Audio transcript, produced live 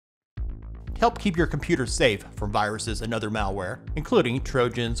help keep your computer safe from viruses and other malware, including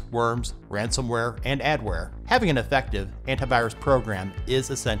trojans, worms, ransomware, and adware. Having an effective antivirus program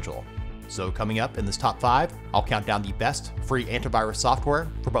is essential. So coming up in this top 5, I'll count down the best free antivirus software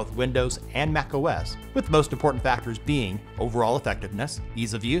for both Windows and macOS, with the most important factors being overall effectiveness,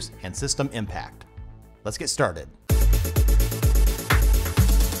 ease of use, and system impact. Let's get started.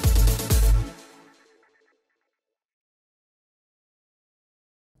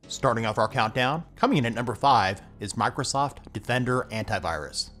 Starting off our countdown, coming in at number 5 is Microsoft Defender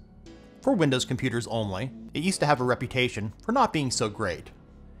Antivirus. For Windows computers only, it used to have a reputation for not being so great.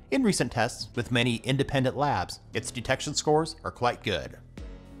 In recent tests with many independent labs, its detection scores are quite good.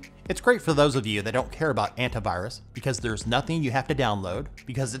 It's great for those of you that don't care about antivirus because there's nothing you have to download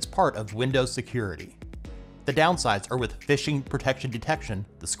because it's part of Windows security. The downsides are with phishing protection detection,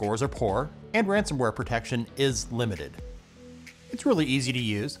 the scores are poor, and ransomware protection is limited. It's really easy to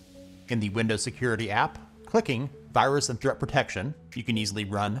use. In the Windows Security app, clicking Virus and Threat Protection, you can easily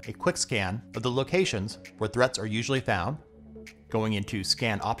run a quick scan of the locations where threats are usually found. Going into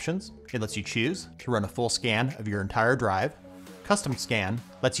Scan Options, it lets you choose to run a full scan of your entire drive. Custom Scan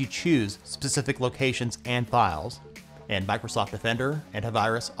lets you choose specific locations and files. And Microsoft Defender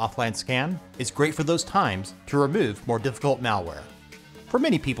Antivirus Offline Scan is great for those times to remove more difficult malware. For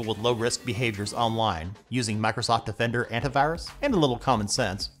many people with low-risk behaviors online, using Microsoft Defender Antivirus and a little common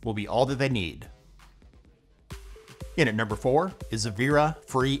sense will be all that they need. In at number 4 is Avira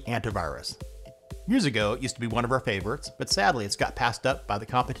Free Antivirus. Years ago, it used to be one of our favorites, but sadly it's got passed up by the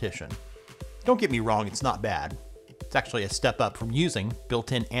competition. Don't get me wrong, it's not bad. It's actually a step up from using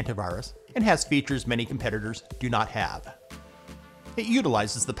built-in antivirus and has features many competitors do not have. It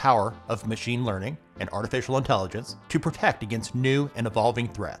utilizes the power of machine learning and artificial intelligence to protect against new and evolving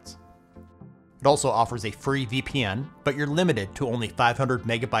threats. It also offers a free VPN, but you're limited to only 500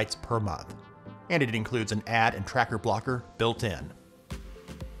 megabytes per month. And it includes an ad and tracker blocker built in.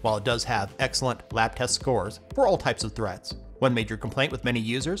 While it does have excellent lab test scores for all types of threats, one major complaint with many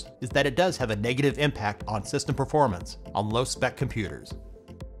users is that it does have a negative impact on system performance on low-spec computers.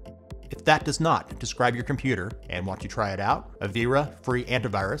 If that does not describe your computer and want to try it out, Avira Free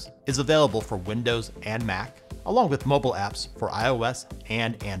Antivirus is available for Windows and Mac, along with mobile apps for iOS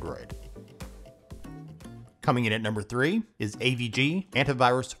and Android. Coming in at number 3 is AVG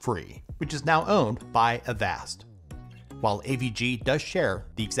AntiVirus Free, which is now owned by Avast. While AVG does share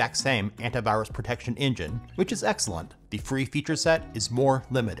the exact same antivirus protection engine, which is excellent, the free feature set is more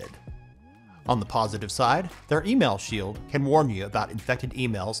limited. On the positive side, their email shield can warn you about infected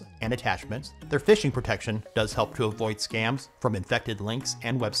emails and attachments. Their phishing protection does help to avoid scams from infected links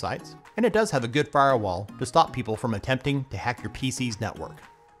and websites, and it does have a good firewall to stop people from attempting to hack your PC's network.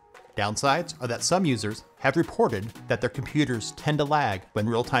 Downsides are that some users have reported that their computers tend to lag when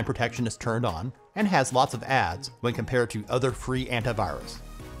real-time protection is turned on, and has lots of ads when compared to other free antivirus.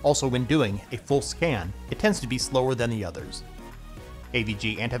 Also, when doing a full scan, it tends to be slower than the others.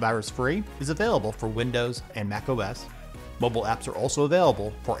 AVG Antivirus Free is available for Windows and macOS. Mobile apps are also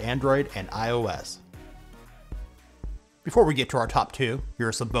available for Android and iOS. Before we get to our top 2, here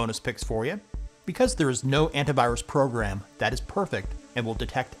are some bonus picks for you. Because there is no antivirus program that is perfect and will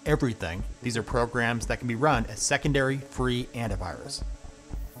detect everything, these are programs that can be run as secondary free antivirus.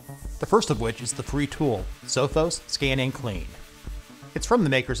 The first of which is the free tool, Sophos Scan and Clean. It's from the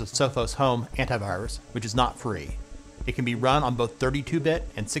makers of Sophos Home Antivirus, which is not free. It can be run on both 32-bit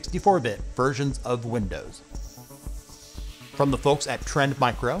and 64-bit versions of Windows. From the folks at Trend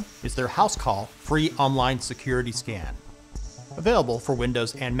Micro is their HouseCall free online security scan. Available for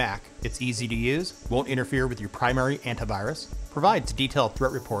Windows and Mac, it's easy to use, won't interfere with your primary antivirus, provides detailed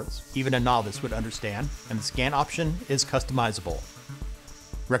threat reports even a novice would understand, and the scan option is customizable.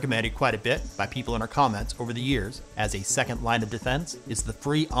 Recommended quite a bit by people in our comments over the years as a second line of defense is the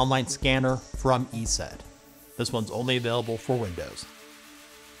free online scanner from ESET. This one's only available for Windows.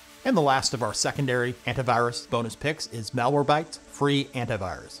 And the last of our secondary antivirus bonus picks is Malwarebytes Free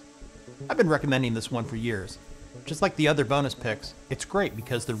Antivirus. I've been recommending this one for years. Just like the other bonus picks, it's great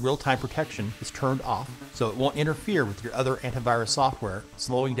because the real-time protection is turned off, so it won't interfere with your other antivirus software,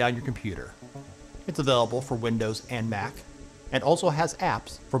 slowing down your computer. It's available for Windows and Mac, and also has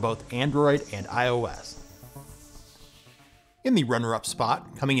apps for both Android and iOS. In the runner-up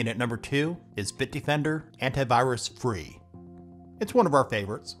spot, coming in at number 2, is Bitdefender Antivirus Free. It's one of our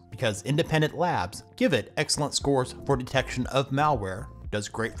favorites because independent labs give it excellent scores for detection of malware, does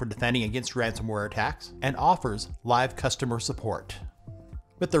great for defending against ransomware attacks, and offers live customer support.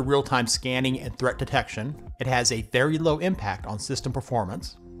 With their real-time scanning and threat detection, it has a very low impact on system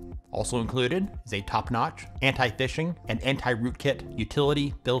performance. Also included is a top-notch anti-phishing and anti-rootkit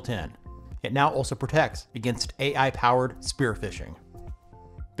utility built in. it now also protects against AI-powered spear phishing.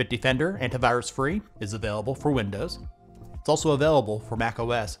 Bitdefender Antivirus Free is available for Windows. It's also available for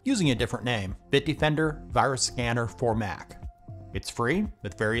macOS using a different name, Bitdefender Virus Scanner for Mac. It's free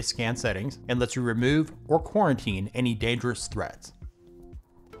with various scan settings and lets you remove or quarantine any dangerous threats.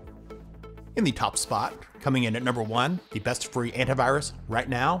 In the top spot, coming in at number 1, the best free antivirus right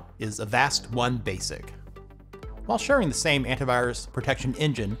now is Avast One Basic. While sharing the same antivirus protection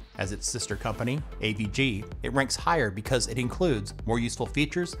engine as its sister company, AVG, it ranks higher because it includes more useful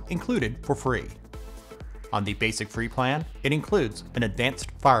features included for free. On the basic free plan, it includes an advanced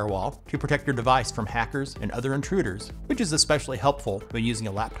firewall to protect your device from hackers and other intruders, which is especially helpful when using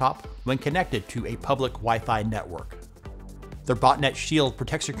a laptop when connected to a public Wi-Fi network. Their botnet shield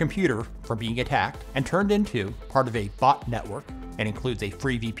protects your computer from being attacked and turned into part of a bot network, and includes a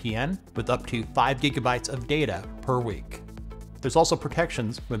free VPN with up to 5 GB of data per week. There's also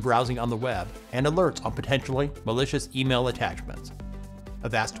protections when browsing on the web and alerts on potentially malicious email attachments.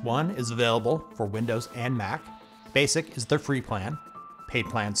 Avast One is available for Windows and Mac. Basic is their free plan. Paid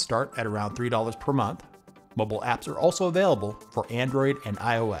plans start at around $3 per month. Mobile apps are also available for Android and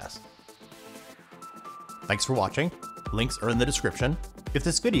iOS. Thanks for watching. Links are in the description. If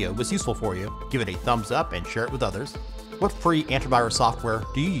this video was useful for you, give it a thumbs up and share it with others. What free antivirus software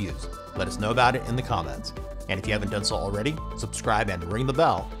do you use? Let us know about it in the comments. And if you haven't done so already, subscribe and ring the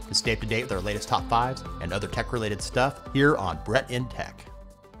bell to stay up to date with our latest top 5s and other tech-related stuff here on Brett in Tech.